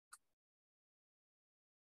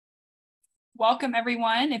Welcome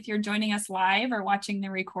everyone. If you're joining us live or watching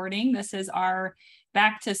the recording, this is our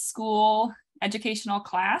back to school educational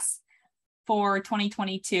class for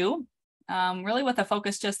 2022. Really with a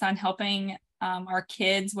focus just on helping our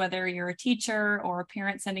kids, whether you're a teacher or a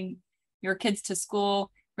parent sending your kids to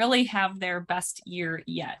school, really have their best year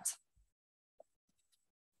yet.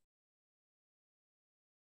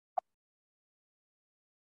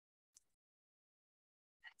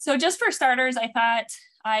 So just for starters, I thought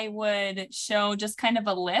I would show just kind of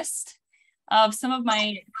a list of some of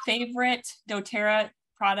my favorite doTERRA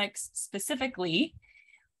products specifically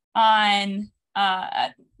on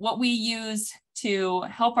what we use to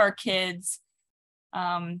help our kids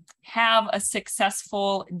have a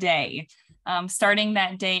successful day, starting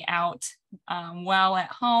that day out well at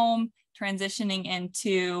home, transitioning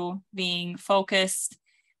into being focused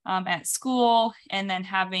at school, and then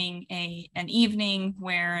having an evening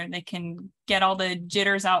where they can get all the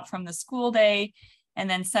jitters out from the school day and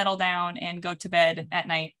then settle down and go to bed at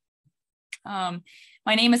night.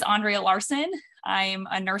 My name is Andrea Larson. I'm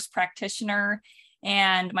a nurse practitioner,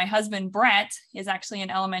 and my husband Brett is actually an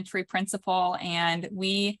elementary principal, and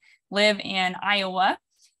we live in Iowa.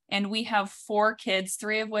 And we have 4 kids,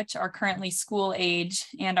 3 of which are currently school age,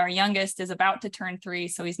 and our youngest is about to turn 3,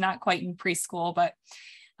 so he's not quite in preschool, but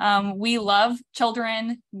we love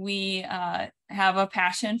children. We have a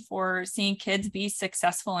passion for seeing kids be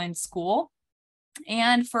successful in school,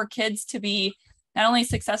 and for kids to be not only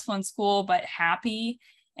successful in school, but happy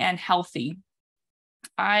and healthy.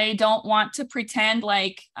 I don't want to pretend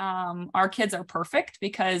like our kids are perfect,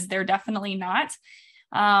 because they're definitely not.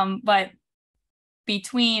 But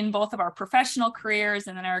between both of our professional careers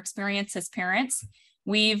and then our experience as parents,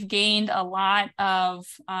 we've gained a lot of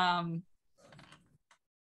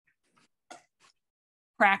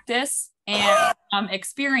practice and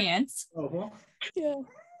experience. Yeah.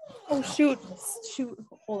 Oh, shoot.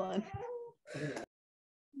 Hold on. There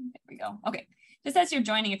we go. Okay. Just as you're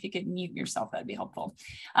joining, if you could mute yourself, that'd be helpful.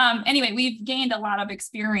 Anyway, we've gained a lot of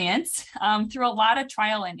experience through a lot of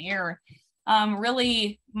trial and error.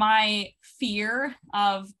 Really, my fear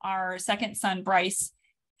of our second son, Bryce,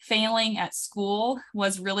 failing at school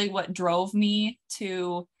was really what drove me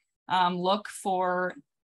to look for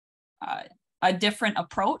a different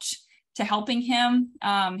approach to helping him.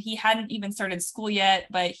 He hadn't even started school yet,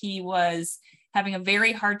 but he was having a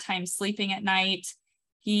very hard time sleeping at night.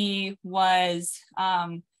 He was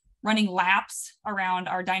running laps around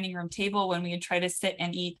our dining room table when we would try to sit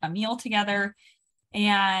and eat a meal together.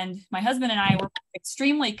 And my husband and I were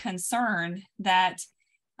extremely concerned that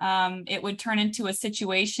it would turn into a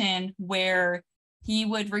situation where he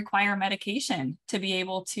would require medication to be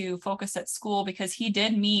able to focus at school, because he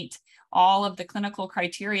did meet all of the clinical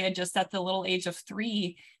criteria just at the little age of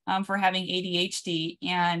 3 for having ADHD.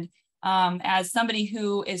 And as somebody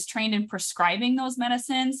who is trained in prescribing those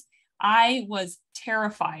medicines, I was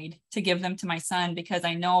terrified to give them to my son, because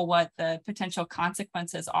I know what the potential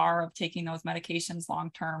consequences are of taking those medications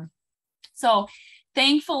long-term. So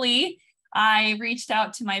thankfully, I reached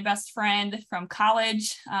out to my best friend from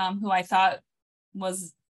college, who I thought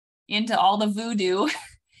was into all the voodoo,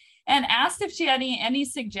 and asked if she had any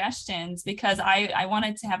suggestions, because I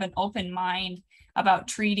wanted to have an open mind about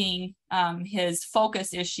treating his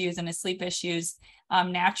focus issues and his sleep issues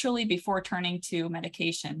naturally before turning to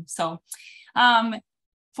medication. So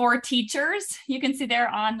for teachers, you can see there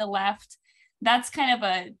on the left, that's kind of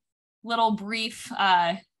a little brief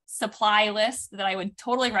supply list that I would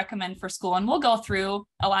totally recommend for school. And we'll go through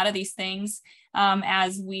a lot of these things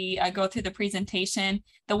as we go through the presentation.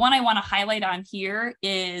 The one I want to highlight on here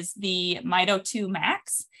is the Mito2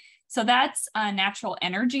 Max. So that's a natural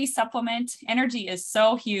energy supplement. Energy is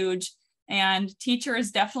so huge, and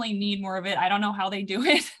teachers definitely need more of it. I don't know how they do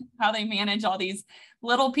it, how they manage all these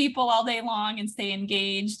little people all day long and stay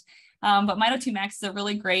engaged. But Mito2 Max is a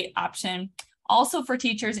really great option. Also for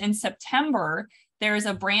teachers, in September, there's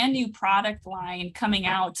a brand new product line coming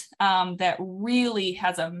out that really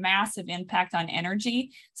has a massive impact on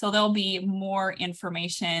energy. So there'll be more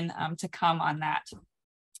information to come on that.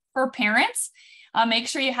 For parents, make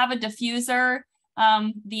sure you have a diffuser.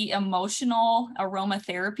 The emotional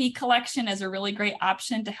aromatherapy collection is a really great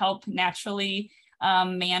option to help naturally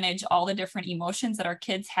manage all the different emotions that our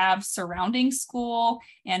kids have surrounding school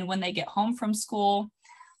and when they get home from school.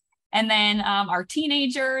 And then our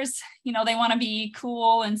teenagers, you know, they want to be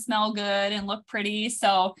cool and smell good and look pretty.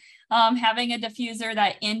 So having a diffuser,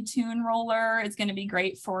 that Intune roller, is going to be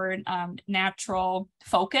great for natural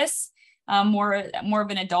focus. More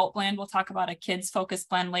of an adult blend. We'll talk about a kids focus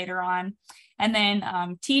blend later on. And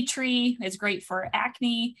then tea tree is great for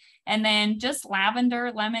acne. And then just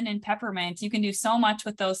lavender, lemon, and peppermint. You can do so much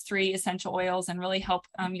with those 3 essential oils and really help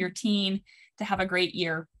your teen to have a great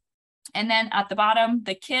year. And then at the bottom,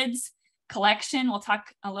 the kids collection, we'll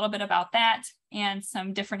talk a little bit about that and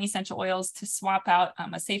some different essential oils to swap out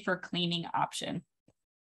a safer cleaning option.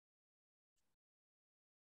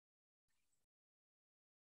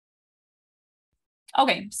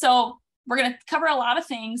 Okay, so we're going to cover a lot of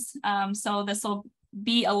things. So this will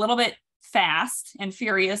be a little bit fast and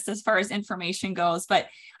furious as far as information goes, but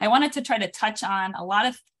I wanted to try to touch on a lot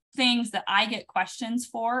of things that I get questions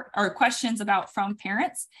for or questions about from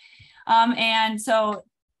parents. And so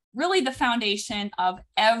really the foundation of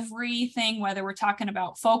everything, whether we're talking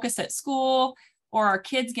about focus at school or our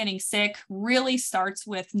kids getting sick, really starts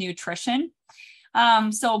with nutrition.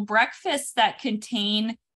 So breakfasts that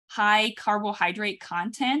contain high carbohydrate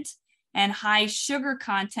content and high sugar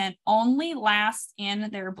content only last in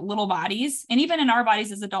their little bodies, and even in our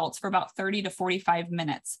bodies as adults, for about 30 to 45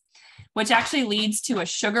 minutes, which actually leads to a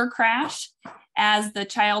sugar crash as the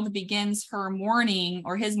child begins her morning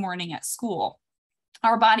or his morning at school.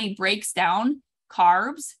 Our body breaks down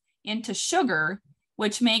carbs into sugar,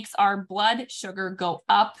 which makes our blood sugar go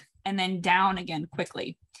up and then down again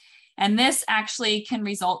quickly. And this actually can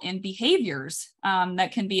result in behaviors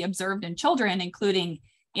that can be observed in children, including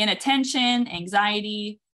inattention,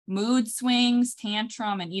 anxiety, mood swings,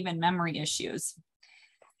 tantrum, and even memory issues.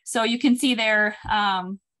 So you can see there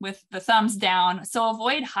with the thumbs down. So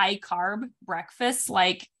avoid high carb breakfasts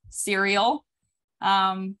like cereal,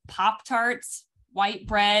 Pop-Tarts, white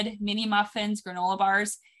bread, mini muffins, granola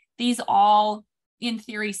bars. These all in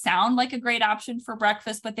theory sound like a great option for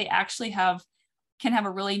breakfast, but they actually can have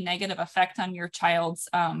a really negative effect on your child's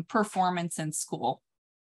performance in school.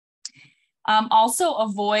 Also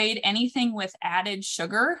avoid anything with added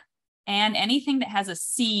sugar and anything that has a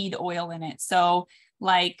seed oil in it. So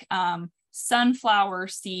like sunflower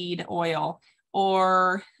seed oil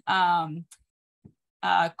or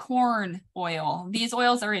corn oil. These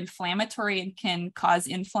oils are inflammatory and can cause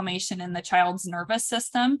inflammation in the child's nervous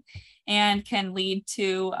system and can lead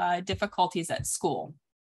to difficulties at school.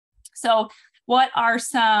 So what are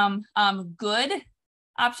some good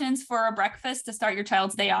options for a breakfast to start your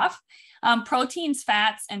child's day off? Proteins,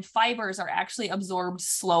 fats, and fibers are actually absorbed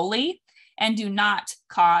slowly and do not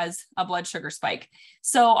cause a blood sugar spike.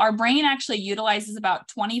 So our brain actually utilizes about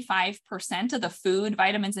 25% of the food,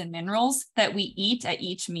 vitamins, and minerals that we eat at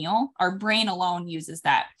each meal. Our brain alone uses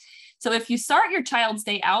that. So if you start your child's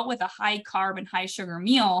day out with a high carb and high sugar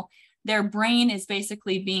meal, their brain is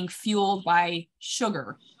basically being fueled by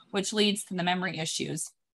sugar, which leads to the memory issues.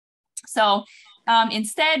 So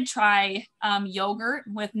instead, try yogurt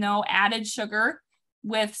with no added sugar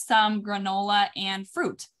with some granola and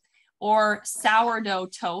fruit, or sourdough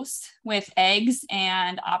toast with eggs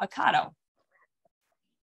and avocado.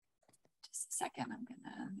 Just a second,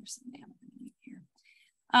 there's some banana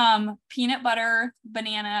here. Peanut butter,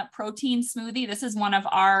 banana protein smoothie. This is one of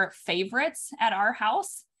our favorites at our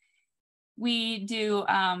house. We do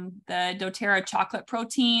the doTERRA chocolate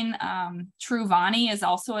protein. Truvani is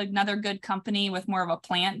also another good company with more of a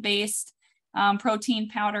plant-based protein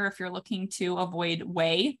powder if you're looking to avoid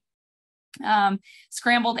whey.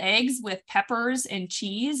 Scrambled eggs with peppers and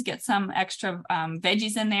cheese, get some extra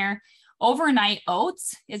veggies in there. Overnight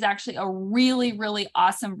oats is actually a really, really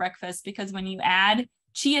awesome breakfast because when you add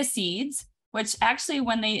chia seeds, which actually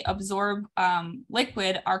when they absorb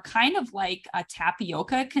liquid are kind of like a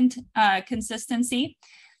tapioca consistency,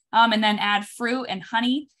 and then add fruit and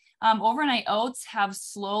honey. Overnight oats have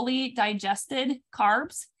slowly digested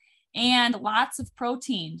carbs and lots of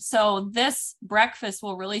protein. So this breakfast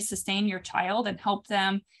will really sustain your child and help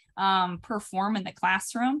them perform in the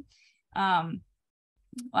classroom,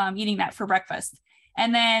 eating that for breakfast.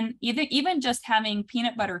 And then even just having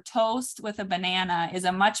peanut butter toast with a banana is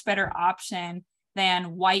a much better option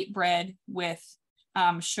than white bread with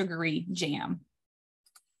sugary jam.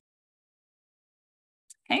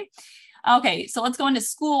 Okay, so let's go into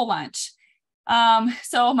school lunch.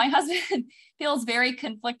 So my husband feels very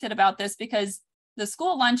conflicted about this because the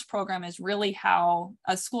school lunch program is really how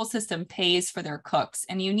a school system pays for their cooks.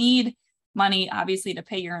 And you need money, obviously, to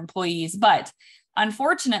pay your employees. But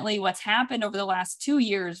unfortunately, what's happened over the last 2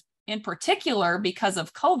 years, in particular, because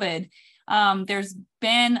of COVID, there's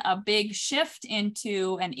been a big shift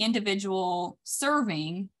into an individual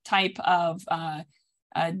serving type of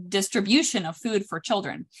distribution of food for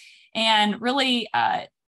children. And really,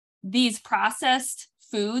 these processed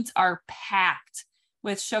foods are packed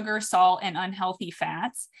with sugar, salt, and unhealthy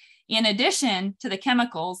fats. in addition to the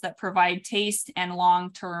chemicals that provide taste and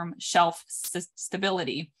long-term shelf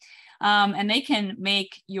stability. And they can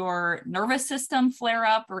make your nervous system flare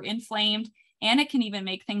up or inflamed, and it can even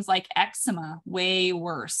make things like eczema way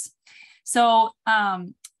worse. So I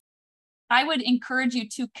would encourage you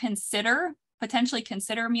to potentially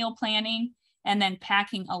consider meal planning and then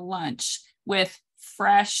packing a lunch with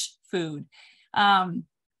fresh food.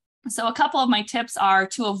 So a couple of my tips are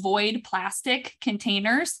to avoid plastic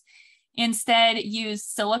containers. Instead, use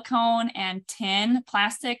silicone and tin.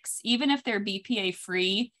 Plastics, even if they're BPA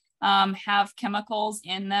free, have chemicals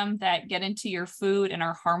in them that get into your food and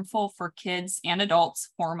are harmful for kids and adults'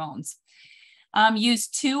 hormones. Use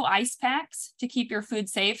 2 ice packs to keep your food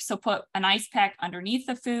safe. So put an ice pack underneath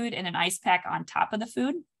the food and an ice pack on top of the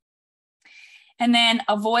food. And then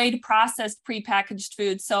avoid processed prepackaged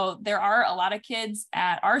food. So there are a lot of kids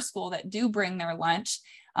at our school that do bring their lunch,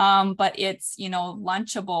 but it's,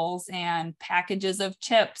 Lunchables and packages of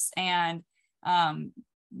chips and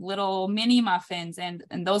little mini muffins. And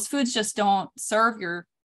those foods just don't serve your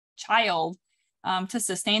child to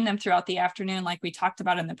sustain them throughout the afternoon, like we talked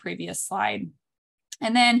about in the previous slide.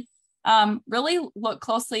 And then really look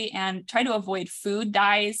closely and try to avoid food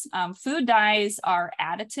dyes. Food dyes are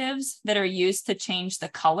additives that are used to change the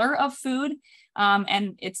color of food.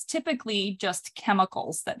 And it's typically just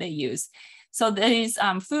chemicals that they use. So these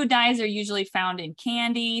food dyes are usually found in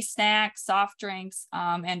candy, snacks, soft drinks,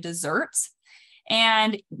 and desserts.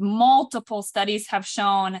 And multiple studies have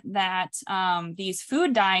shown that these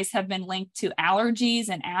food dyes have been linked to allergies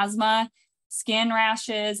and asthma, skin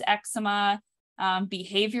rashes, eczema,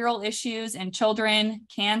 behavioral issues in children,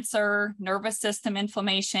 cancer, nervous system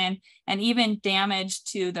inflammation, and even damage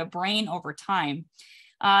to the brain over time.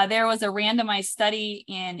 There was a randomized study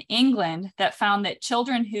in England that found that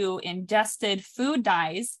children who ingested food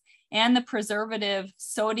dyes and the preservative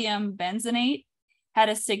sodium benzoate had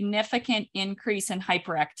a significant increase in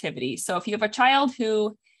hyperactivity. So if you have a child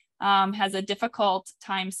who has a difficult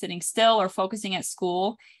time sitting still or focusing at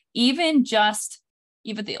school, even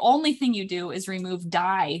the only thing you do is remove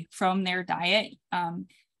dye from their diet,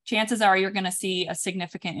 chances are you're going to see a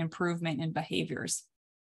significant improvement in behaviors.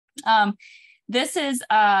 This is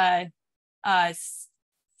an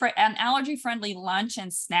allergy-friendly lunch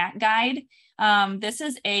and snack guide. This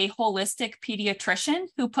is a holistic pediatrician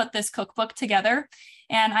who put this cookbook together.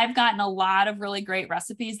 And I've gotten a lot of really great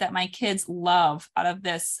recipes that my kids love out of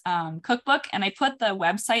this cookbook. And I put the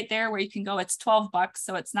website there where you can go. It's $12,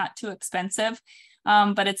 so it's not too expensive.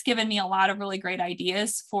 But it's given me a lot of really great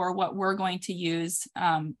ideas for what we're going to use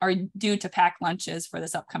or do to pack lunches for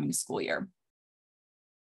this upcoming school year.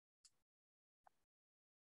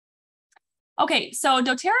 Okay, so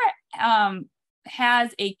doTERRA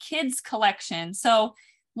has a kids collection. So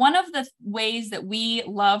one of the ways that we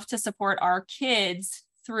love to support our kids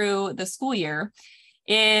through the school year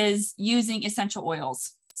is using essential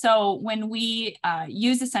oils. So when we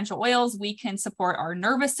use essential oils, we can support our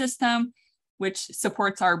nervous system, which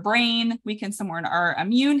supports our brain. We can support our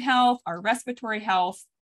immune health, our respiratory health,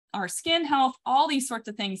 our skin health, all these sorts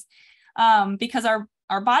of things, because our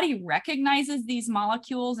body recognizes these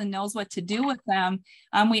molecules and knows what to do with them.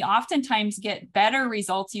 We oftentimes get better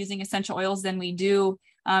results using essential oils than we do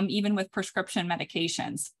even with prescription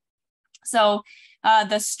medications. So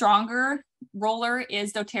the stronger roller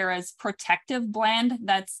is doTERRA's protective blend.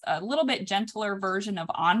 That's a little bit gentler version of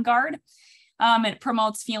On Guard. It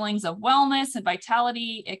promotes feelings of wellness and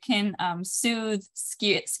vitality. It can soothe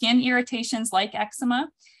skin irritations like eczema,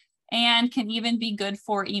 and can even be good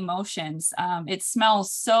for emotions. It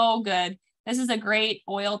smells so good. This is a great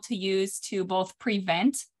oil to use to both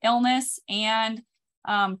prevent illness and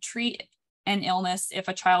treat an illness if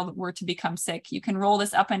a child were to become sick. You can roll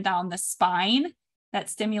this up and down the spine. That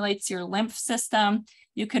stimulates your lymph system.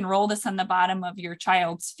 You can roll this on the bottom of your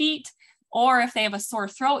child's feet, or if they have a sore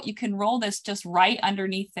throat, you can roll this just right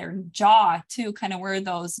underneath their jaw too, kind of where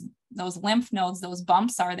those lymph nodes, those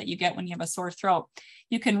bumps are that you get when you have a sore throat.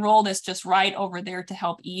 You can roll this just right over there to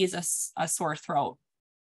help ease a sore throat.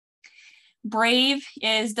 Brave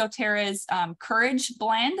is doTERRA's Courage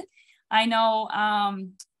blend. I know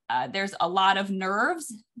there's a lot of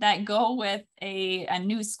nerves that go with a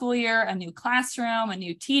new school year, a new classroom, a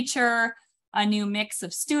new teacher, a new mix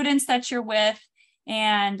of students that you're with.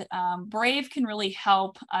 And Brave can really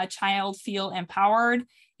help a child feel empowered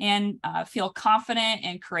and feel confident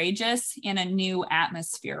and courageous in a new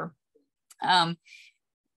atmosphere.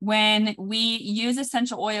 When we use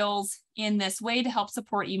essential oils in this way to help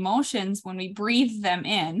support emotions, when we breathe them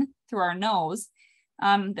in through our nose,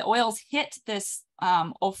 the oils hit this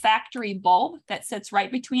olfactory bulb that sits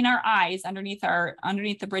right between our eyes underneath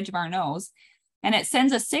the bridge of our nose. And it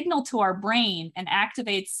sends a signal to our brain and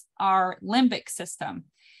activates our limbic system.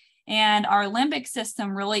 And our limbic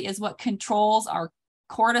system really is what controls our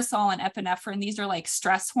cortisol and epinephrine. These are like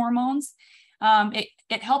stress hormones.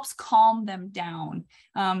 It helps calm them down.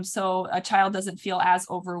 So a child doesn't feel as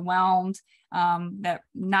overwhelmed, that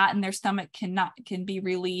knot in their stomach can be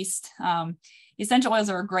released. Essential oils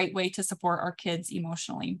are a great way to support our kids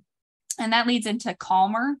emotionally. And that leads into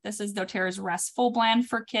Calmer. This is doTERRA's restful blend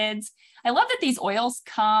for kids. I love that these oils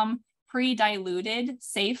come pre-diluted,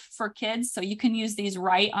 safe for kids. So you can use these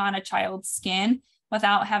right on a child's skin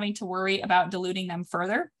without having to worry about diluting them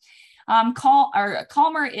further.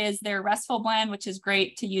 Calmer is their restful blend, which is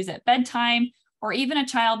great to use at bedtime, or even a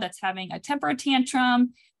child that's having a temper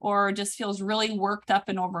tantrum or just feels really worked up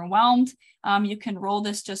and overwhelmed. You can roll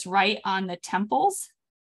this just right on the temples,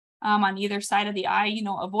 on either side of the eye,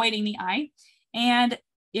 avoiding the eye. And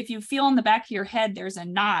if you feel in the back of your head, there's a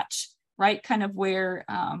notch, right? Kind of where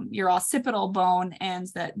your occipital bone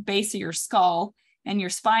ends, that base of your skull, and your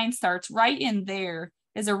spine starts, right in there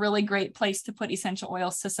is a really great place to put essential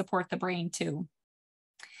oils to support the brain too.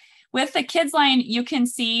 With the kids line, you can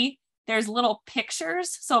see there's little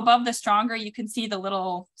pictures. So above the Stronger, you can see the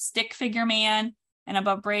little stick figure man, and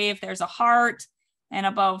above Brave, there's a heart, and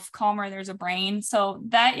above Calmer, there's a brain. So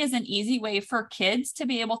that is an easy way for kids to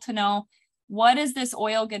be able to know, what is this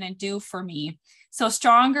oil going to do for me? So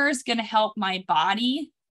Stronger is going to help my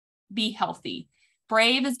body be healthy.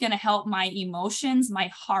 Brave is going to help my emotions, my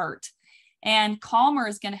heart. And Calmer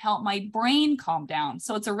is going to help my brain calm down.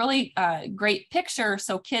 So it's a really great picture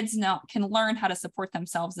so kids can learn how to support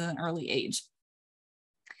themselves at an early age.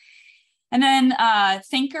 And then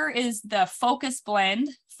Thinker is the focus blend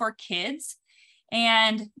for kids.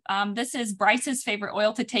 And this is Bryce's favorite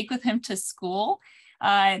oil to take with him to school.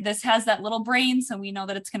 This has that little brain, so we know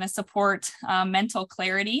that it's going to support mental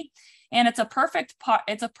clarity. And it's a perfect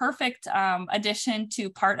addition to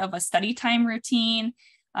part of a study time routine,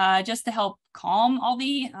 just to help calm all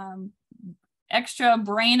the extra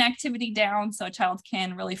brain activity down, so a child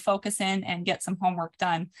can really focus in and get some homework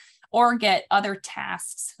done, or get other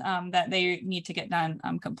tasks that they need to get done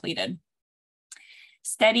completed.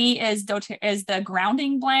 Steady is the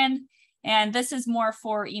grounding blend, and this is more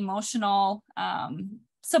for emotional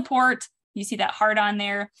support. You see that heart on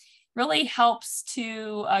there. Really helps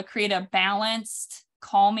to create a balanced,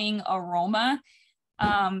 calming aroma,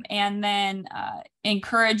 and then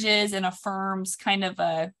encourages and affirms kind of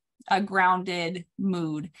a grounded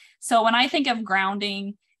mood. So when I think of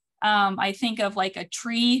grounding, I think of like a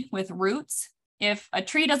tree with roots. If a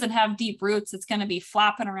tree doesn't have deep roots, it's going to be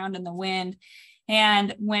flopping around in the wind.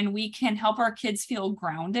 And when we can help our kids feel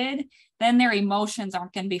grounded, then their emotions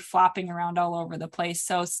aren't going to be flopping around all over the place.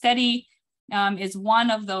 So Steady is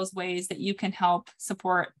one of those ways that you can help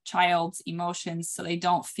support child's emotions so they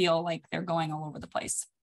don't feel like they're going all over the place.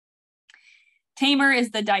 Tamer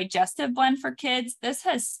is the digestive blend for kids. This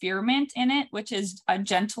has spearmint in it, which is a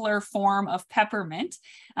gentler form of peppermint,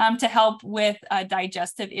 to help with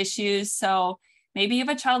digestive issues. So maybe you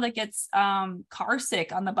have a child that gets car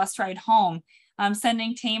sick on the bus ride home,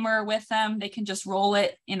 sending Tamer with them. They can just roll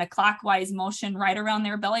it in a clockwise motion right around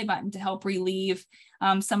their belly button to help relieve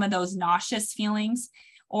some of those nauseous feelings.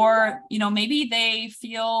 Or, maybe they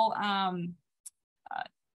feel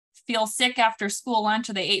sick after school lunch,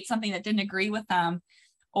 or they ate something that didn't agree with them,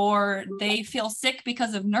 or they feel sick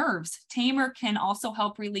because of nerves. Tamer can also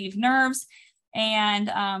help relieve nerves and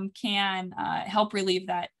can help relieve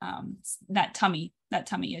that tummy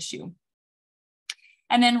issue.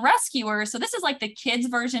 And then Rescuer, so this is like the kids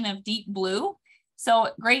version of Deep Blue. So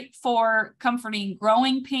great for comforting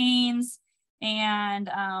growing pains, and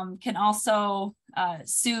can also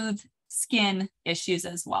soothe skin issues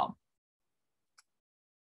as well.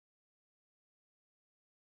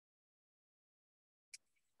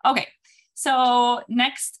 Okay, so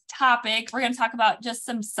next topic, we're going to talk about just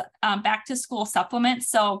some back to school supplements.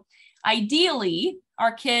 So ideally,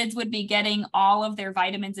 our kids would be getting all of their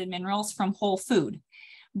vitamins and minerals from whole food.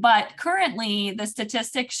 But currently, the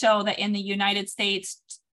statistics show that in the United States,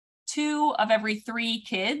 2 of every 3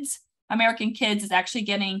 kids, American kids, is actually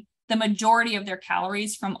getting the majority of their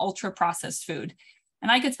calories from ultra processed food.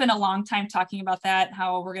 And I could spend a long time talking about that,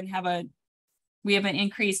 how we're going to we have an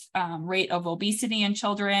increased rate of obesity in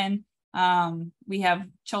children. We have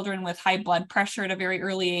children with high blood pressure at a very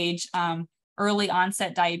early age, early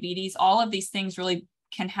onset diabetes. All of these things really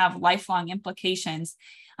can have lifelong implications.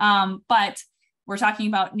 But we're talking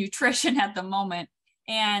about nutrition at the moment.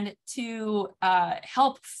 and to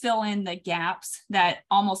help fill in the gaps that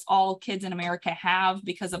almost all kids in America have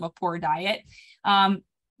because of a poor diet.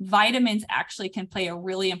 Vitamins actually can play a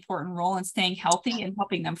really important role in staying healthy and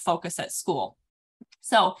helping them focus at school.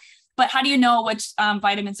 So, but how do you know which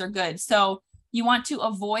vitamins are good? So you want to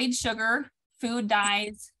avoid sugar, food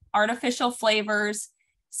dyes, artificial flavors,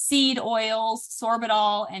 seed oils,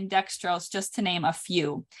 sorbitol, and dextrose, just to name a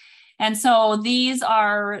few. And so these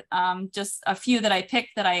are just a few that I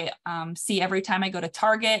picked that I see every time I go to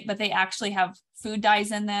Target, but they actually have food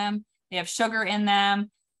dyes in them. They have sugar in them.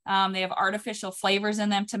 They have artificial flavors in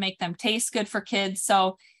them to make them taste good for kids.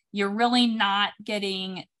 So you're really not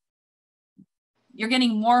getting, you're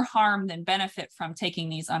getting more harm than benefit from taking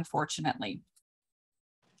these, unfortunately.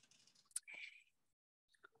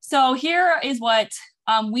 So here is what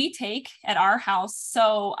we take at our house.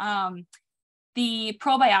 So the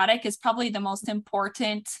probiotic is probably the most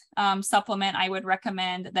important supplement I would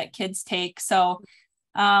recommend that kids take. So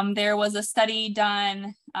there was a study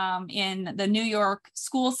done in the New York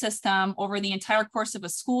school system over the entire course of a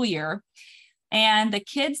school year. And the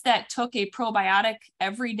kids that took a probiotic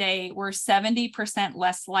every day were 70%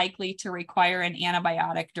 less likely to require an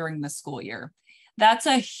antibiotic during the school year. That's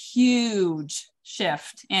a huge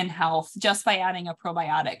shift in health just by adding a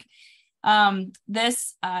probiotic.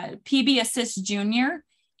 This PB Assist Junior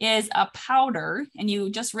is a powder, and you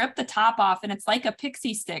just rip the top off, and it's like a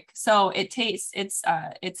pixie stick. So it tastes,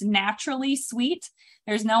 it's naturally sweet.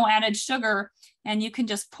 There's no added sugar, and you can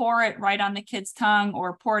just pour it right on the kid's tongue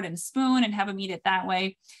or pour it in a spoon and have them eat it that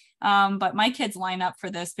way. But my kids line up for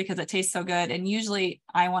this because it tastes so good. And usually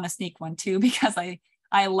I want to sneak one too, because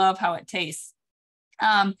I love how it tastes.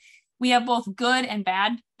 We have both good and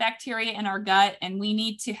bad bacteria in our gut, and we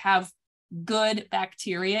need to have good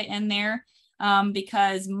bacteria in there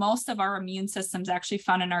because most of our immune system is actually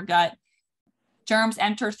found in our gut. Germs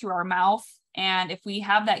enter through our mouth, and if we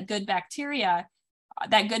have that good bacteria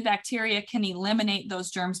can eliminate those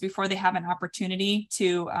germs before they have an opportunity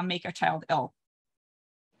to make a child ill.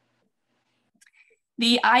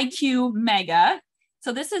 The IQ Mega.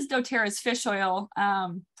 So this is doTERRA's fish oil.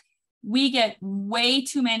 We get way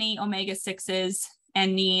too many omega-6s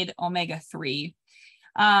and need omega-3.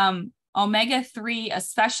 Omega-3,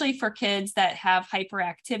 especially for kids that have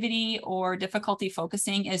hyperactivity or difficulty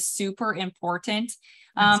focusing, is super important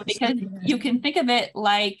because you can think of it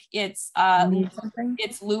like it's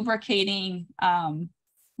lubricating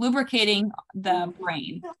the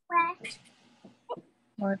brain.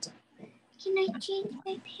 What? Can I change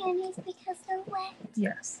my panties because they're wet?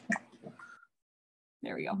 Yes.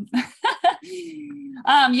 There we go.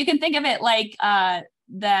 You can think of it like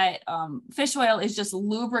that fish oil is just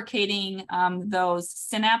lubricating those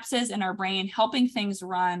synapses in our brain, helping things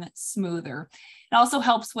run smoother. It also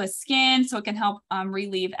helps with skin, so it can help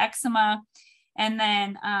relieve eczema, and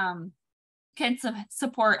then can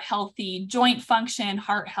support healthy joint function,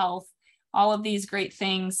 heart health, all of these great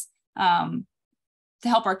things to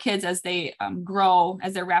help our kids as they grow,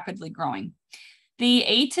 as they're rapidly growing. The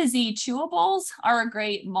A to Z chewables are a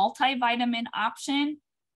great multivitamin option.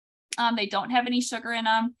 They don't have any sugar in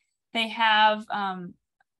them. They have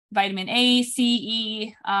vitamin A, C,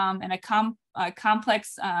 E, and a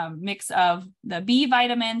complex mix of the B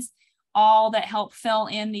vitamins, all that help fill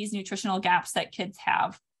in these nutritional gaps that kids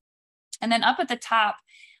have. And then up at the top,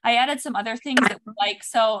 I added some other things that were like,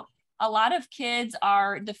 so a lot of kids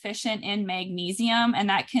are deficient in magnesium, and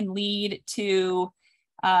that can lead to,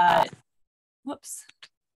 whoops,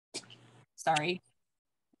 sorry.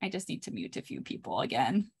 I just need to mute a few people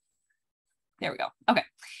again. There we go. Okay.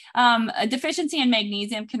 A deficiency in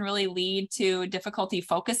magnesium can really lead to difficulty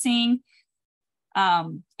focusing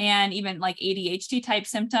and even like ADHD type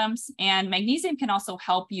symptoms. And magnesium can also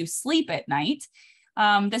help you sleep at night.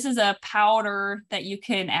 This is a powder that you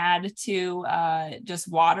can add to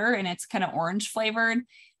just water, and it's kind of orange flavored.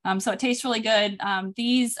 So it tastes really good.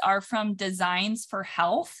 These are from Designs for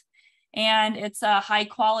Health, and it's a high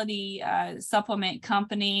quality supplement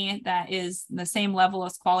company that is the same level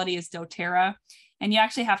of quality as doTERRA. And you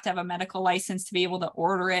actually have to have a medical license to be able to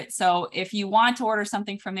order it. So if you want to order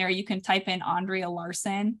something from there, you can type in Andrea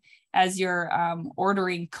Larson as your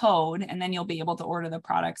ordering code, and then you'll be able to order the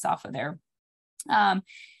products off of there.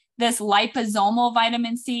 This liposomal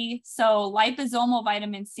vitamin C. So liposomal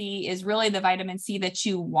vitamin C is really the vitamin C that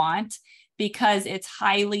you want because it's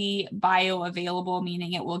highly bioavailable,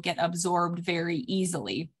 meaning it will get absorbed very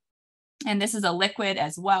easily. And this is a liquid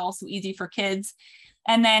as well, so easy for kids.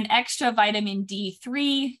 And then extra vitamin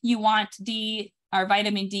D3, you want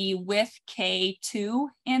vitamin D with K2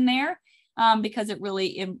 in there because it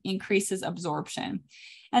really increases absorption.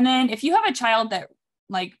 And then if you have a child that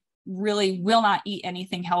like really will not eat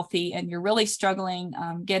anything healthy and you're really struggling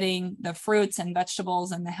getting the fruits and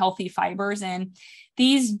vegetables and the healthy fibers in,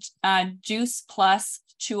 these Juice Plus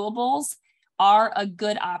chewables are a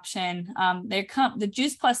good option. The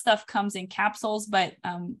Juice Plus stuff comes in capsules, but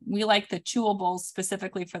we like the chewables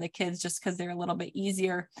specifically for the kids just because they're a little bit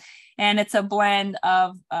easier. And it's a blend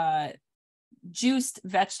of juiced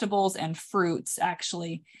vegetables and fruits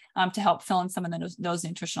actually to help fill in some of those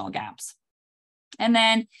nutritional gaps. And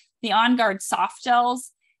then the On Guard soft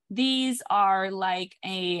gels, these are like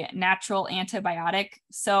a natural antibiotic.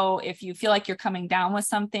 So if you feel like you're coming down with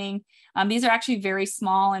something, these are actually very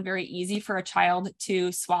small and very easy for a child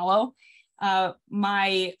to swallow.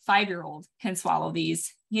 My 5-year-old can swallow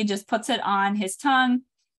these. He just puts it on his tongue.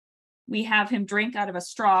 We have him drink out of a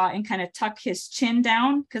straw and kind of tuck his chin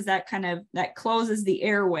down because that closes the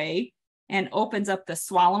airway and opens up the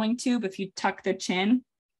swallowing tube if you tuck the chin.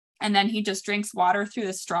 And then he just drinks water through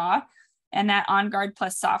the straw. And that On Guard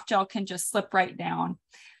Plus soft gel can just slip right down.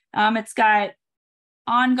 It's got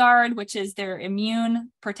On Guard, which is their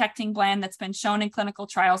immune protecting blend that's been shown in clinical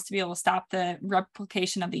trials to be able to stop the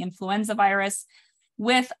replication of the influenza virus,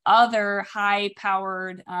 with other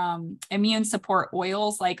high-powered immune support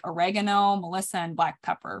oils like oregano, melissa, and black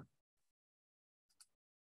pepper.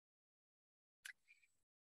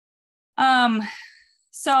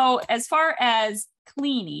 So as far as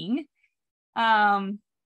cleaning,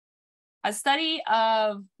 a study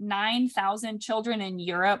of 9,000 children in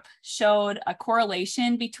Europe showed a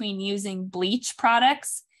correlation between using bleach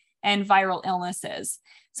products and viral illnesses.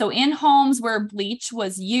 So in homes where bleach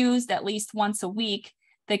was used at least once a week,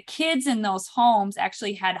 the kids in those homes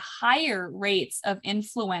actually had higher rates of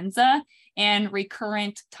influenza and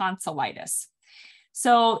recurrent tonsillitis.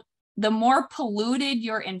 So the more polluted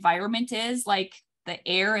your environment is, like the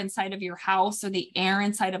air inside of your house or the air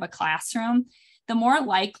inside of a classroom, the more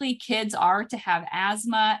likely kids are to have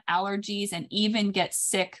asthma, allergies, and even get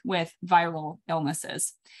sick with viral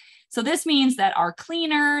illnesses. So this means that our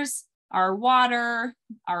cleaners, our water,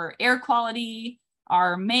 our air quality,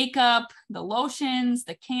 our makeup, the lotions,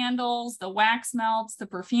 the candles, the wax melts, the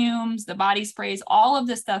perfumes, the body sprays, all of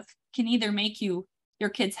this stuff can either make your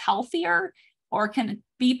kids healthier or can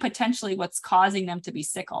be potentially what's causing them to be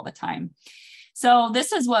sick all the time. So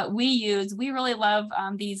this is what we use. We really love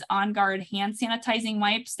these On Guard hand sanitizing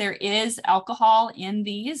wipes. There is alcohol in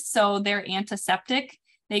these, so they're antiseptic.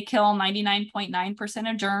 They kill 99.9%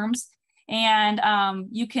 of germs. And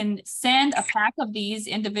you can send a pack of these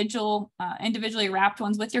individually wrapped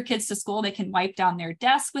ones with your kids to school. They can wipe down their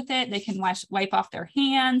desk with it. They can wipe off their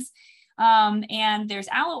hands. And there's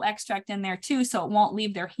aloe extract in there too, so it won't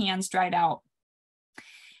leave their hands dried out.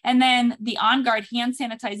 And then the On Guard hand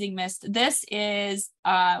sanitizing mist, this is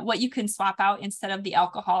what you can swap out instead of the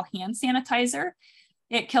alcohol hand sanitizer.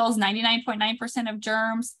 It kills 99.9% of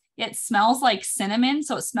germs. It smells like cinnamon,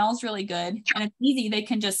 so it smells really good. And it's easy. They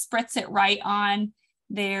can just spritz it right on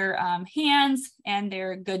their hands and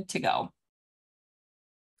they're good to go.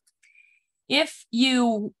 If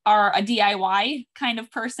you are a DIY kind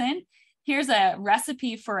of person, here's a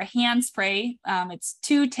recipe for a hand spray. It's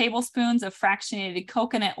 2 tablespoons of fractionated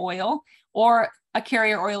coconut oil or a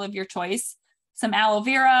carrier oil of your choice, some aloe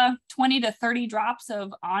vera, 20 to 30 drops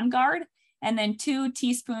of On Guard, and then 2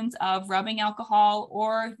 teaspoons of rubbing alcohol,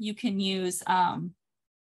 or you can use, I'm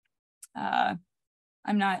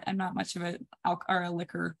not much of a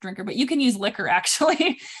liquor drinker, but you can use liquor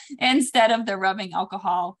actually instead of the rubbing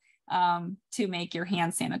alcohol to make your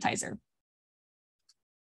hand sanitizer.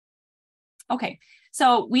 Okay,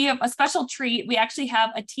 so we have a special treat. We actually have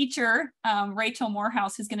a teacher, Rachel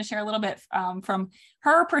Morehouse, who's going to share a little bit from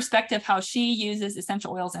her perspective how she uses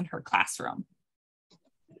essential oils in her classroom.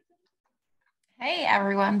 Hey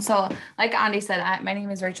everyone. So like Andi said, my name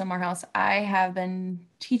is Rachel Morehouse. I have been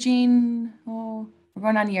teaching, we're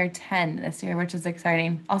going on year 10 this year, which is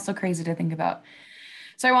exciting. Also crazy to think about.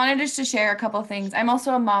 So I wanted just to share a couple of things. I'm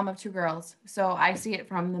also a mom of 2 girls. So I see it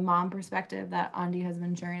from the mom perspective that Andi has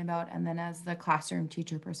been sharing about, and then as the classroom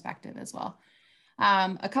teacher perspective as well.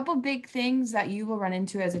 A couple big things that you will run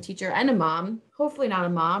into as a teacher and a mom, hopefully not a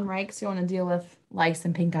mom, right? Because you don't want to deal with lice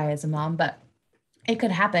and pink eye as a mom, but it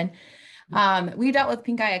could happen. We dealt with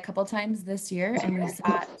pink eye a couple times this year, and we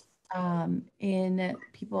sat in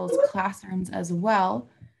people's classrooms as well.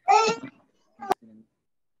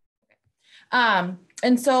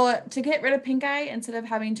 And so to get rid of pink eye, instead of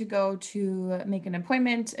having to go to make an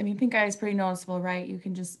appointment, I mean, pink eye is pretty noticeable, right? You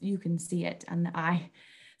can see it on the eye.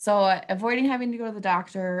 So avoiding having to go to the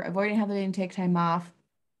doctor, avoiding having to take time off.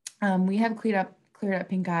 We have cleared up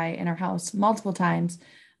pink eye in our house multiple times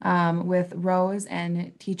with Rose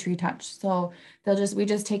and Tea Tree Touch. So we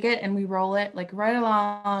just take it and we roll it like right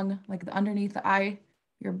along, like underneath the eye,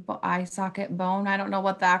 your eye socket bone. I don't know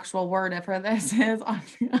what the actual word for this is.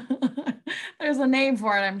 There's a name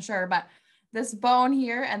for it, I'm sure, but this bone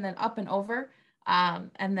here and then up and over.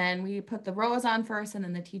 And then we put the Rose on first and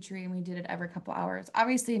then the tea tree, and we did it every couple hours.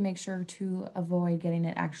 Obviously, make sure to avoid getting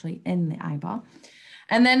it actually in the eyeball.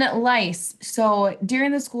 And then lice. So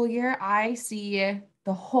during the school year, I see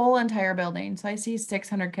the whole entire building. So I see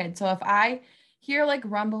 600 kids. So if I hear like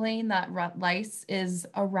rumbling that lice is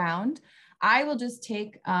around, I will just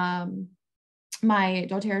take my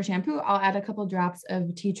doTERRA shampoo. I'll add a couple drops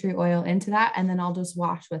of tea tree oil into that, and then I'll just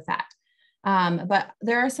wash with that. But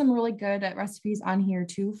there are some really good recipes on here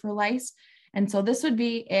too for lice. And so this would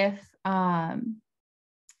be if, I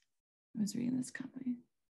was reading this company.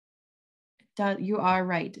 You are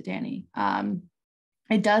right, Danny.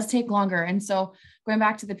 It does take longer. And so going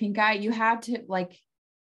back to the pink eye, you have to like,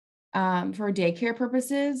 for daycare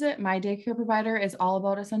purposes, my daycare provider is all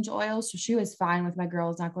about essential oils. So she was fine with my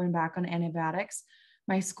girls not going back on antibiotics.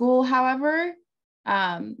 My school, however,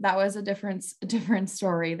 that was a different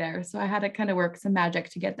story there. So I had to kind of work some magic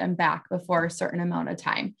to get them back before a certain amount of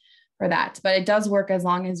time for that. But it does work as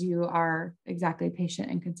long as you are exactly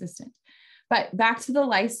patient and consistent. But back to the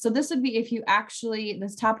lice. So this would be if you actually,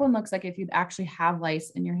 this top one looks like if you'd actually have lice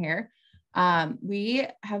in your hair. We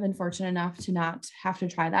have been fortunate enough to not have to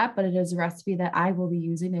try that, but it is a recipe that I will be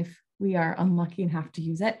using if we are unlucky and have to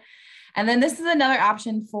use it. And then this is another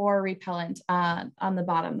option for repellent on the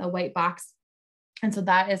bottom, the white box. And so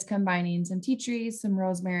that is combining some tea trees, some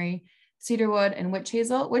rosemary, cedarwood, and witch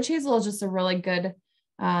hazel. Witch hazel is just a really good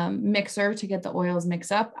mixer to get the oils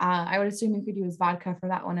mixed up. I would assume you could use vodka for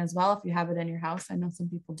that one as well if you have it in your house. I know some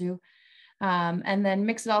people do. And then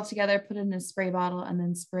mix it all together, put it in a spray bottle, and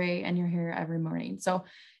then spray in your hair every morning. So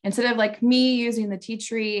instead of like me using the tea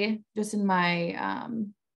tree just in my, I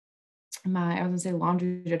was gonna say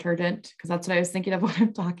laundry detergent, because that's what I was thinking of what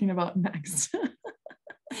I'm talking about next.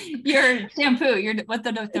 Your shampoo, what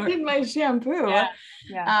the in my shampoo.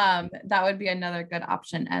 Yeah. That would be another good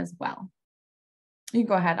option as well. You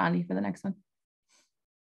go ahead, Andi, for the next one.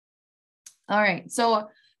 All right. So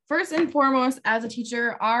first and foremost, as a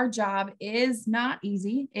teacher, our job is not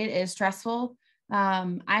easy. It is stressful.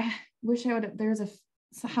 I wish I would,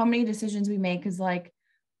 how many decisions we make is like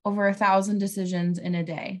over 1,000 decisions in a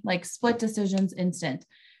day, like split decisions instant.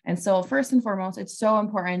 And so first and foremost, it's so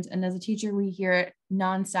important. And as a teacher, we hear it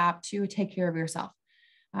nonstop to take care of yourself.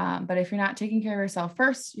 But if you're not taking care of yourself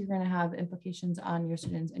first, you're going to have implications on your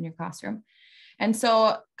students in your classroom. And so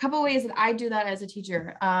a couple ways that I do that as a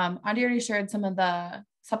teacher, Andi already shared some of the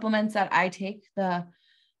supplements that I take, the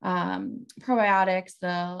probiotics,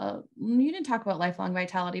 you didn't talk about lifelong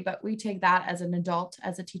vitality, but we take that as an adult,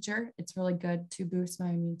 as a teacher. It's really good to boost my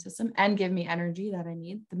immune system and give me energy that I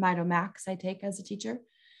need. The MitoMax I take as a teacher.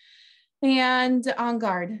 And On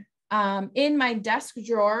Guard. In my desk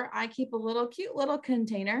drawer, I keep a cute little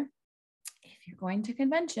container. If you're going to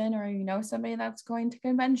convention or you know somebody that's going to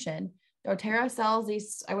convention, doTERRA sells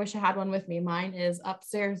these. I wish I had one with me. Mine is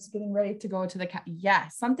upstairs getting ready to go to the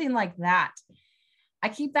yes, something like that. I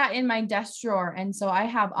keep that in my desk drawer. And so I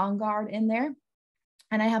have On Guard in there,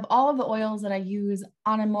 and I have all of the oils that I use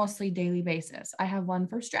on a mostly daily basis. I have one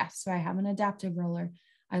for stress. So I have an adaptive roller.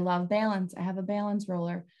 I love balance. I have a balance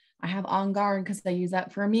roller. I have On Guard because I use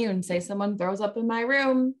that for immune. Say someone throws up in my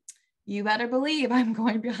room, you better believe I'm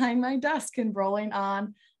going behind my desk and rolling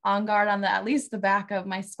on Guard on at least the back of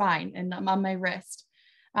my spine and on my wrist.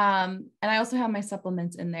 And I also have my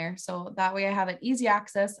supplements in there. So that way I have an easy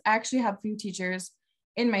access. I actually have a few teachers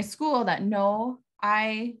in my school that know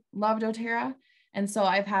I love doTERRA. And so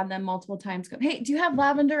I've had them multiple times go, hey, do you have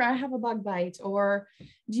lavender? I have a bug bite. Or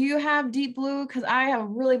do you have deep blue? Because I have a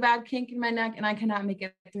really bad kink in my neck and I cannot make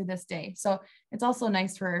it through this day. So it's also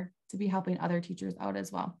nice to be helping other teachers out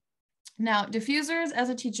as well. Now, diffusers as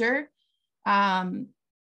a teacher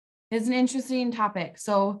is an interesting topic.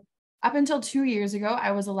 So up until 2 years ago,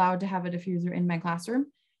 I was allowed to have a diffuser in my classroom.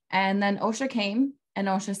 And then OSHA came and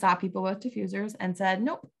OSHA saw people with diffusers and said,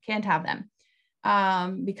 nope, can't have them.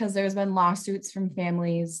 Because there's been lawsuits from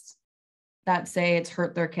families that say it's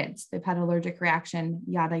hurt their kids. They've had allergic reaction,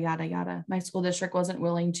 yada, yada, yada. My school district wasn't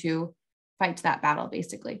willing to fight that battle,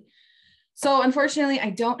 basically. So unfortunately, I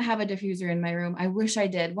don't have a diffuser in my room. I wish I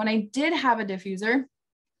did. When I did have a diffuser,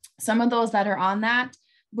 some of those that are on that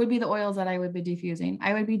would be the oils that I would be diffusing.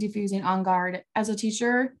 I would be diffusing On Guard. As a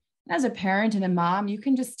teacher, as a parent and a mom, you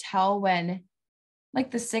can just tell when like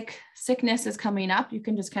the sickness is coming up. You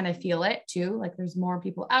can just kind of feel it too. Like there's more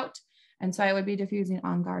people out. And so I would be diffusing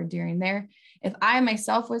on guard during there. If I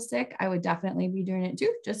myself was sick, I would definitely be doing it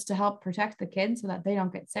too, just to help protect the kids so that they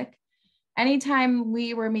don't get sick. Anytime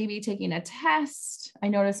we were maybe taking a test, I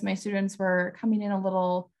noticed my students were coming in a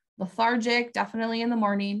little lethargic, definitely in the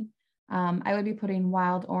morning. I would be putting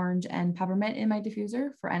wild orange and peppermint in my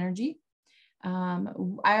diffuser for energy.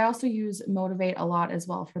 I also use Motivate a lot as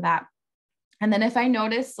well for that. And then if I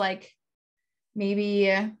notice like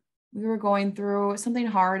maybe we were going through something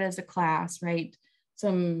hard as a class, right?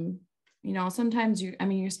 Sometimes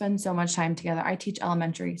you spend so much time together. I teach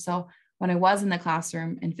elementary. So when I was in the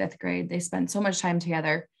classroom in 5th grade, they spent so much time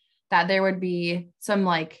together that there would be some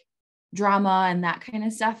like drama and that kind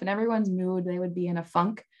of stuff, and everyone's mood, they would be in a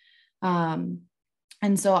funk.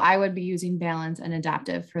 And so I would be using Balance and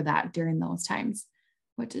Adaptive for that during those times.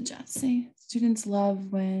 What did Jess say? Students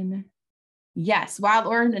love when, yes, Wild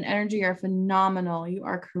Orange and Energy are phenomenal. You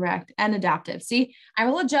are correct. And Adaptive. See, I'm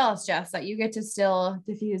a little jealous, Jess, that you get to still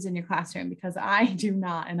diffuse in your classroom because I do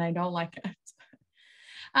not, and I don't like it.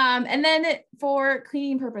 And then for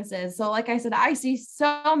cleaning purposes. So like I said, I see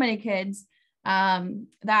so many kids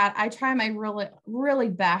that I try my really, really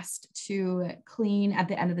best to clean at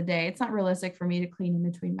the end of the day. It's not realistic for me to clean in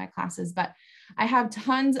between my classes, but I have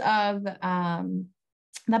tons of,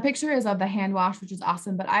 that picture is of the hand wash, which is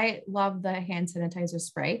awesome, but I love the hand sanitizer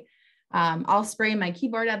spray. I'll spray my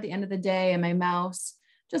keyboard at the end of the day and my mouse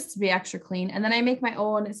just to be extra clean. And then I make my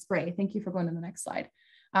own spray. Thank you for going to the next slide.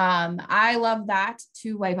 I love that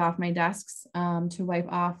to wipe off my desks, to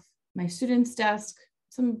wipe off my students' desk,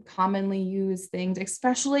 some commonly used things,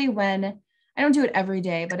 especially when I don't do it every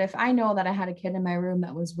day, but if I know that I had a kid in my room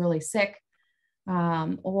that was really sick,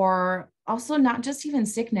 or also not just even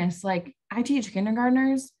sickness, like I teach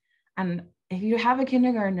kindergartners, and if you have a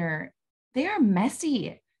kindergartner, they are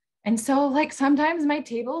messy. And so like sometimes my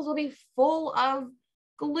tables will be full of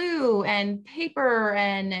glue and paper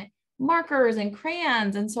and markers and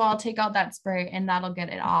crayons. And so I'll take out that spray and that'll get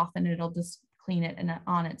it off and it'll just clean it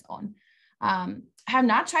on its own. I have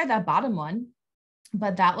not tried that bottom one,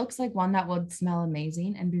 but that looks like one that would smell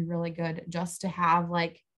amazing and be really good just to have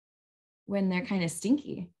like when they're kind of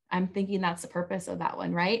stinky. I'm thinking that's the purpose of that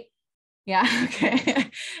one, right? Yeah. Okay.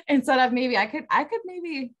 Instead of maybe I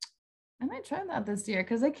might try that this year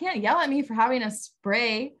because they can't yell at me for having a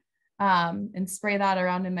spray and spray that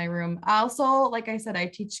around in my room. Also, like I said, I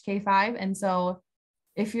teach K-5. And so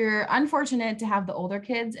if you're unfortunate to have the older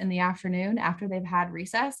kids in the afternoon after they've had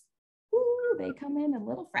recess, they come in a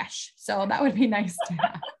little fresh. So that would be nice to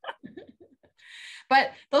have.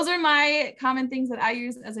 But those are my common things that I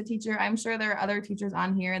use as a teacher. I'm sure there are other teachers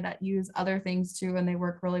on here that use other things too, and they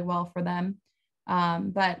work really well for them.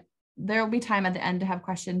 But there will be time at the end to have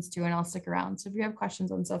questions too, and I'll stick around. So if you have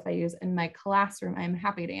questions on stuff I use in my classroom, I'm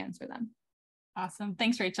happy to answer them. Awesome.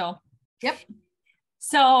 Thanks, Rachel. Yep.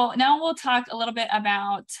 So now we'll talk a little bit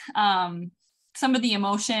about some of the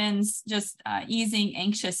emotions, just easing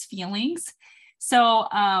anxious feelings. So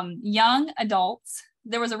young adults,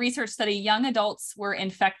 there was a research study, young adults were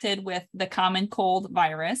infected with the common cold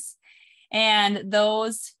virus. And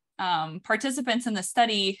those participants in the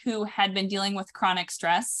study who had been dealing with chronic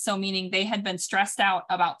stress, so meaning they had been stressed out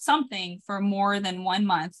about something for more than 1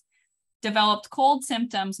 month, developed cold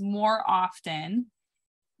symptoms more often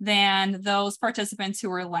than those participants who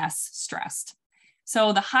were less stressed.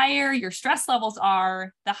 So the higher your stress levels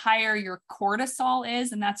are, the higher your cortisol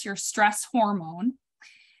is, and that's your stress hormone.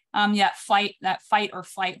 That fight or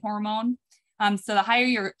flight hormone. So the higher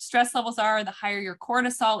your stress levels are, the higher your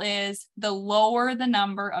cortisol is, the lower the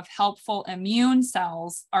number of helpful immune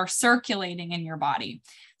cells are circulating in your body.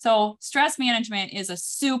 So stress management is a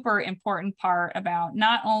super important part about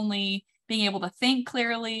not only being able to think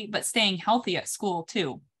clearly, but staying healthy at school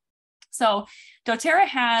too. So doTERRA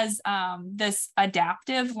has this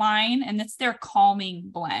adaptive line, and it's their calming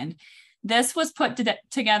blend. This was put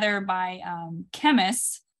together by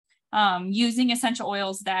chemists using essential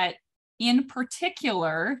oils that in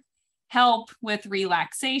particular help with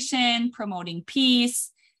relaxation, promoting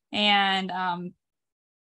peace, and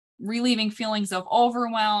relieving feelings of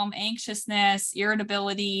overwhelm, anxiousness,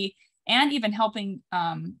 irritability, and even helping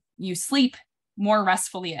you sleep more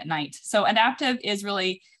restfully at night. So adaptive is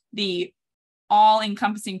really the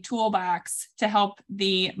all-encompassing toolbox to help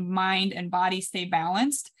the mind and body stay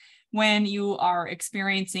balanced when you are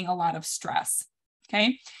experiencing a lot of stress.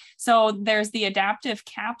 Okay, so there's the adaptive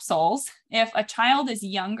capsules. If a child is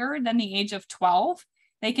younger than the age of 12,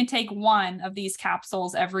 they can take one of these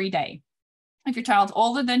capsules every day. If your child's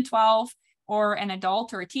older than 12 or an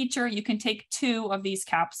adult or a teacher, you can take 2 of these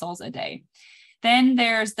capsules a day. Then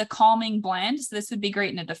there's the calming blend. So this would be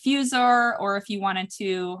great in a diffuser, or if you wanted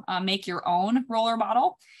to make your own roller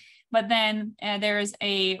bottle. But then there's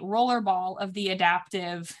a roller ball of the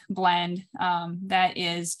adaptive blend that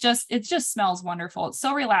is it just smells wonderful. It's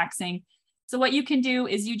so relaxing. So what you can do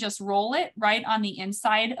is you just roll it right on the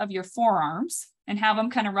inside of your forearms and have them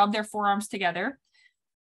kind of rub their forearms together.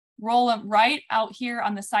 Roll them right out here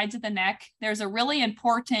on the sides of the neck. There's a really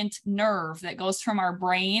important nerve that goes from our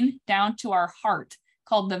brain down to our heart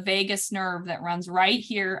called the vagus nerve that runs right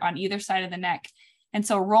here on either side of the neck. And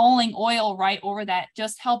so rolling oil right over that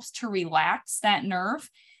just helps to relax that nerve.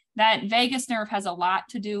 That vagus nerve has a lot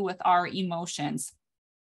to do with our emotions.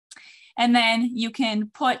 And then you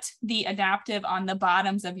can put the adaptive on the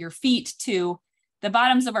bottoms of your feet too. The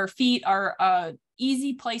bottoms of our feet are a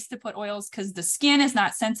easy place to put oils because the skin is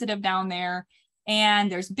not sensitive down there.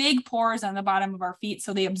 And there's big pores on the bottom of our feet,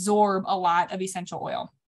 so they absorb a lot of essential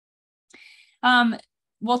oil.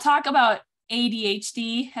 We'll talk about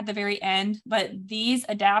ADHD at the very end, but these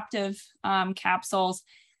adaptive capsules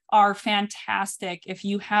are fantastic if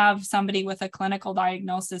you have somebody with a clinical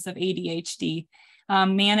diagnosis of ADHD.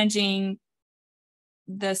 Managing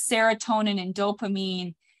the serotonin and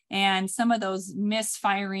dopamine and some of those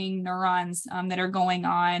misfiring neurons that are going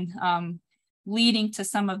on, leading to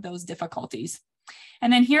some of those difficulties.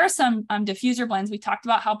 And then here are some diffuser blends. We talked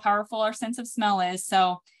about how powerful our sense of smell is.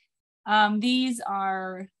 So these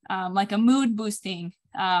are like a mood boosting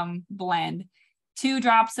blend. 2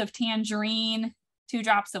 drops of tangerine, 2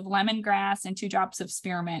 drops of lemongrass, and 2 drops of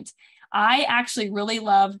spearmint. I actually really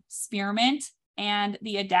love spearmint and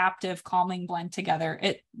the adaptive calming blend together.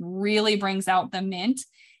 It really brings out the mint,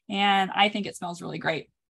 and I think it smells really great.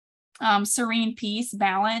 Serene peace,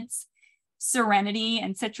 balance, serenity,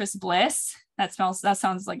 and citrus bliss. That sounds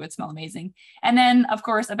like it would smell amazing. And then of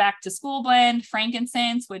course, a back to school blend,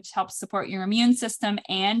 frankincense, which helps support your immune system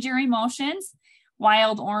and your emotions,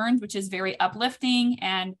 wild orange, which is very uplifting,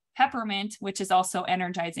 and peppermint, which is also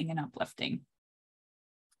energizing and uplifting.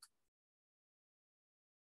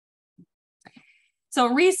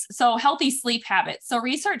 So healthy sleep habits. So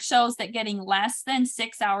research shows that getting less than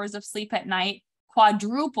 6 hours of sleep at night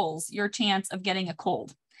quadruples your chance of getting a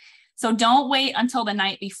cold. So don't wait until the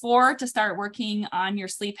night before to start working on your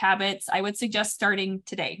sleep habits. I would suggest starting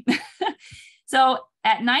today. So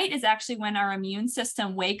at night is actually when our immune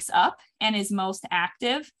system wakes up and is most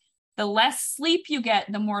active. The less sleep you get,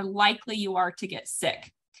 the more likely you are to get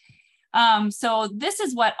sick. So this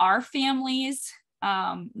is what our family's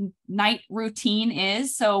night routine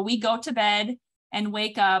is. So we go to bed and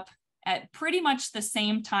wake up at pretty much the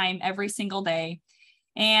same time every single day.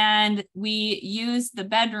 And we use the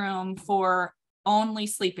bedroom for only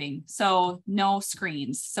sleeping. So no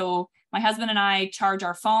screens. So my husband and I charge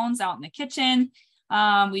our phones out in the kitchen.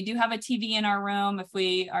 We do have a TV in our room if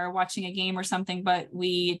we are watching a game or something, but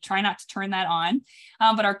we try not to turn that on.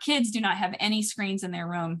 But our kids do not have any screens in their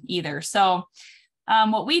room either. So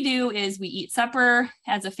what we do is we eat supper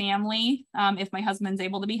as a family if my husband's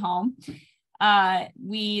able to be home.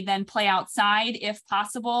 We then play outside if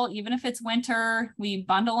possible. Even if it's winter, we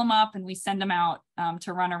bundle them up and we send them out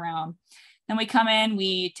to run around. Then we come in,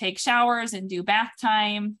 we take showers and do bath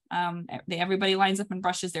time. Everybody lines up and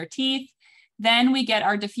brushes their teeth. Then we get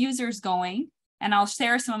our diffusers going, and I'll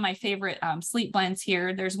share some of my favorite sleep blends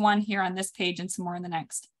here. There's one here on this page and some more in the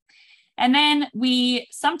next. And then we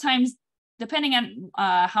sometimes, depending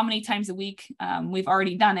on how many times a week we've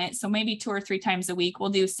already done it, so maybe 2 or 3 times a week, we'll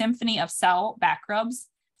do Symphony of Cell back rubs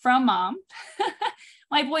from Mom.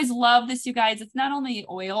 My boys love this, you guys. It's not only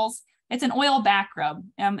oils, it's an oil back rub.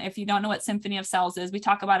 If you don't know what Symphony of Cells is, we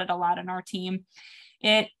talk about it a lot in our team.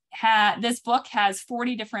 This book has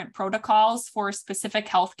 40 different protocols for specific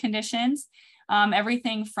health conditions,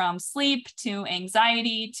 everything from sleep to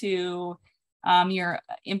anxiety to you're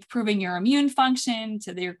improving your immune function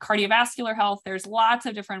to your cardiovascular health. There's lots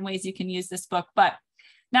of different ways you can use this book, but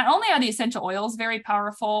not only are the essential oils very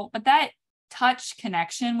powerful, but that touch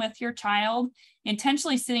connection with your child,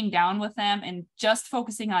 intentionally sitting down with them and just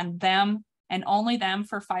focusing on them and only them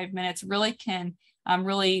for 5 minutes really can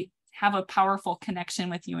really have a powerful connection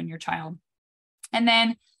with you and your child. And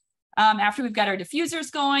then after we've got our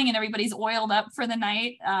diffusers going and everybody's oiled up for the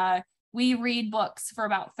night, we read books for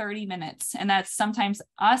about 30 minutes. And that's sometimes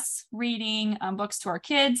us reading books to our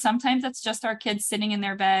kids. Sometimes that's just our kids sitting in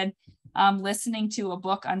their bed, listening to a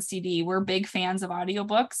book on CD. We're big fans of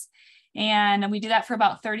audiobooks. And we do that for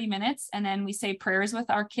about 30 minutes. And then we say prayers with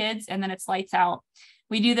our kids, and then it's lights out.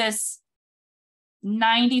 We do this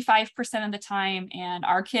 95% of the time. And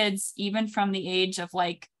our kids, even from the age of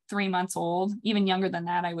like 3 months old, even younger than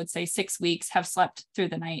that, I would say 6 weeks, have slept through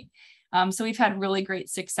the night. So we've had really great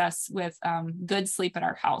success with good sleep at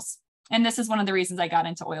our house. And this is one of the reasons I got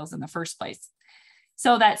into oils in the first place.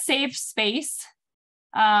 So that Safe Space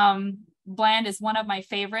blend is one of my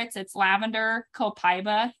favorites. It's lavender,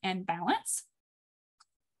 copaiba, and balance.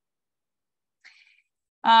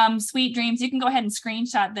 Sweet Dreams, you can go ahead and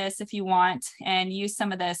screenshot this if you want and use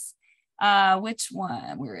some of this. Which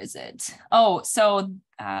one? Where is it? Oh, so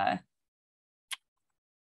I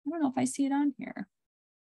don't know if I see it on here.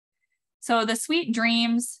 So the Sweet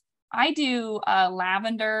Dreams, I do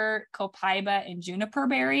lavender, copaiba, and juniper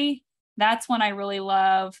berry. That's one I really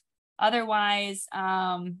love. Otherwise,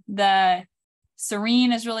 the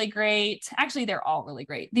Serene is really great. Actually, they're all really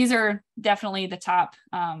great. These are definitely the top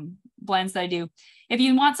blends that I do. If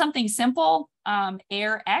you want something simple,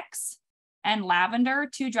 Air X and lavender,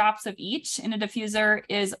 2 drops of each in a diffuser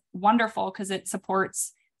is wonderful because it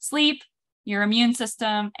supports sleep, your immune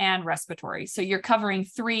system, and respiratory. So you're covering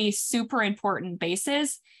 3 super important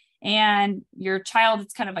bases, and your child,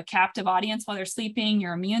 it's kind of a captive audience while they're sleeping.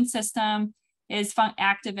 Your immune system is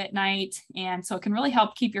active at night. And so it can really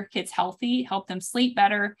help keep your kids healthy, help them sleep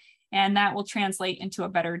better, and that will translate into a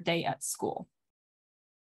better day at school.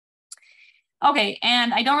 Okay,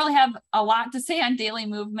 and I don't really have a lot to say on daily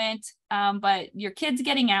movement, but your kids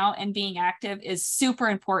getting out and being active is super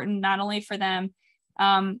important, not only for them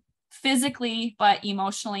physically, but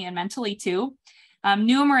emotionally and mentally too.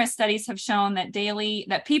 Numerous studies have shown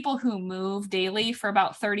that people who move daily for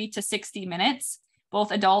about 30 to 60 minutes,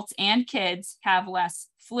 both adults and kids, have less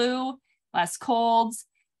flu, less colds,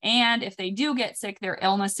 and if they do get sick, their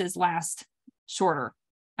illnesses last shorter.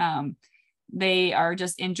 They are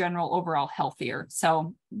just in general overall healthier.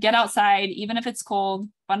 So get outside, even if it's cold,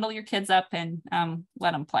 bundle your kids up and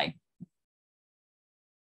let them play.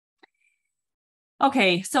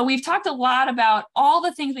 Okay, so we've talked a lot about all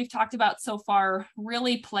the things we've talked about so far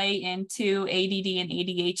really play into ADD and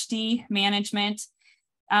ADHD management.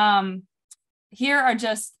 Here are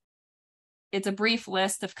just, it's a brief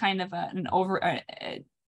list of kind of a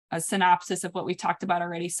synopsis of what we talked about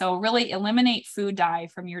already. So really eliminate food dye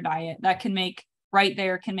from your diet. That can make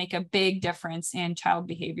a big difference in child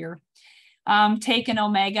behavior. Take an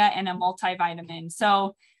omega and a multivitamin.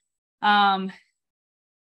 So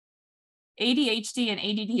ADHD and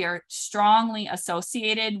ADD are strongly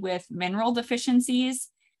associated with mineral deficiencies.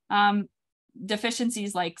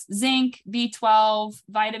 Deficiencies like zinc, B12,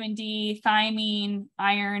 vitamin D, thiamine,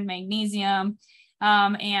 iron, magnesium,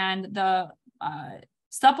 and the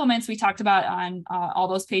supplements we talked about on all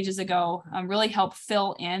those pages ago really help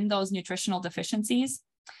fill in those nutritional deficiencies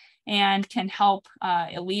and can help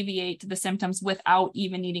alleviate the symptoms without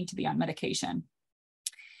even needing to be on medication.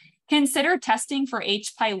 Consider testing for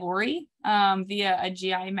H. pylori via a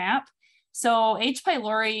GI map. So H.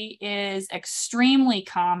 pylori is extremely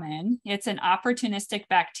common. It's an opportunistic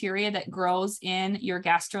bacteria that grows in your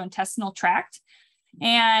gastrointestinal tract,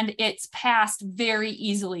 and it's passed very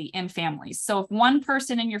easily in families. So if one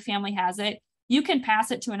person in your family has it, you can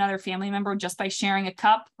pass it to another family member just by sharing a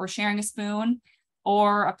cup or sharing a spoon,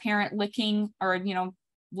 or a parent licking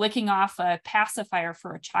off a pacifier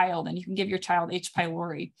for a child, and you can give your child H.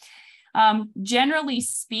 pylori. Generally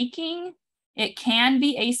speaking, it can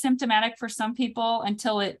be asymptomatic for some people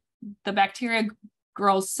until the bacteria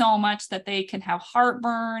grows so much that they can have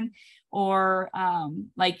heartburn or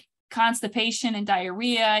like constipation and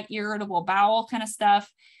diarrhea, irritable bowel kind of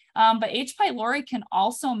stuff. But H. pylori can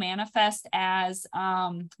also manifest as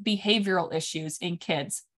behavioral issues in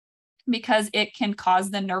kids because it can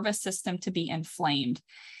cause the nervous system to be inflamed.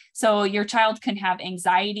 So your child can have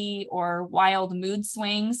anxiety or wild mood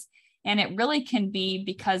swings. And it really can be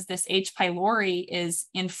because this H. pylori is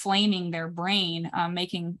inflaming their brain,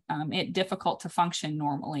 making it difficult to function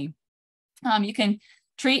normally. You can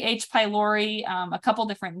treat H. pylori a couple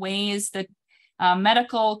different ways. The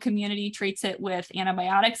medical community treats it with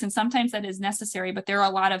antibiotics, and sometimes that is necessary, but there are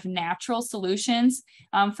a lot of natural solutions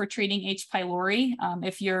for treating H. pylori.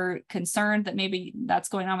 If you're concerned that maybe that's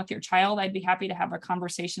going on with your child, I'd be happy to have a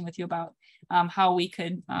conversation with you about how we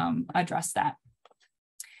could address that.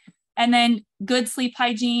 And then good sleep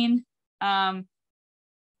hygiene.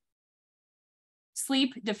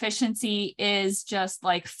 Sleep deficiency is just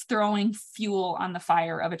like throwing fuel on the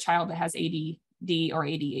fire of a child that has ADD or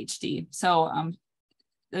ADHD. So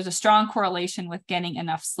there's a strong correlation with getting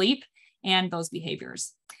enough sleep and those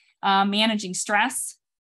behaviors. Managing stress,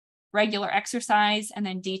 regular exercise, and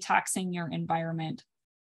then detoxing your environment.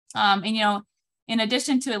 In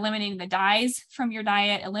addition to eliminating the dyes from your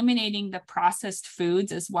diet, eliminating the processed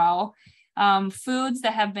foods as well. Foods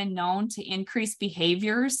that have been known to increase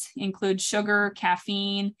behaviors include sugar,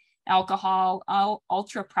 caffeine, alcohol,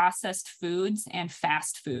 ultra processed foods, and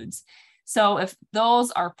fast foods. So if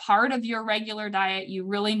those are part of your regular diet, you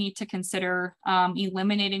really need to consider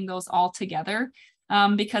eliminating those altogether,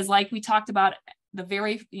 because like we talked about the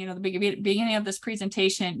beginning of this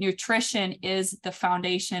presentation, nutrition is the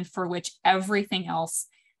foundation for which everything else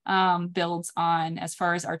builds on, as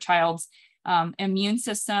far as our child's immune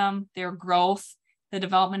system, their growth, the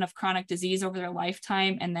development of chronic disease over their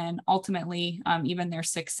lifetime, and then ultimately even their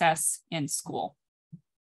success in school.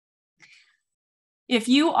 If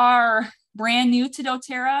you are brand new to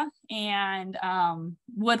doTERRA and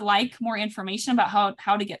would like more information about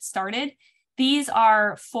how to get started, these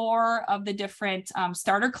are 4 of the different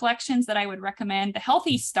starter collections that I would recommend. The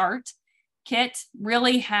Healthy Start kit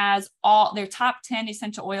really has all their top 10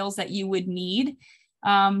 essential oils that you would need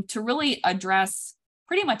to really address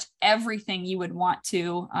pretty much everything you would want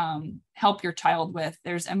to help your child with.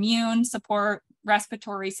 There's immune support,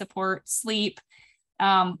 respiratory support, sleep,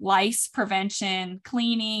 lice prevention,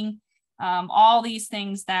 cleaning, all these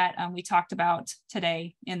things that we talked about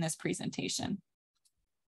today in this presentation.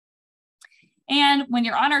 And when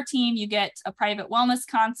you're on our team, you get a private wellness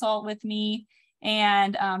consult with me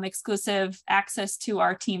and exclusive access to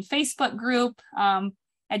our team Facebook group,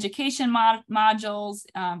 education modules,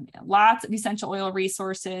 lots of essential oil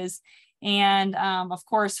resources, and of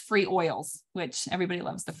course, free oils, which everybody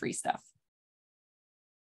loves the free stuff.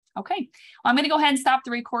 Okay, well, I'm going to go ahead and stop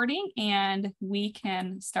the recording and we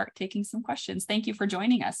can start taking some questions. Thank you for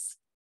joining us.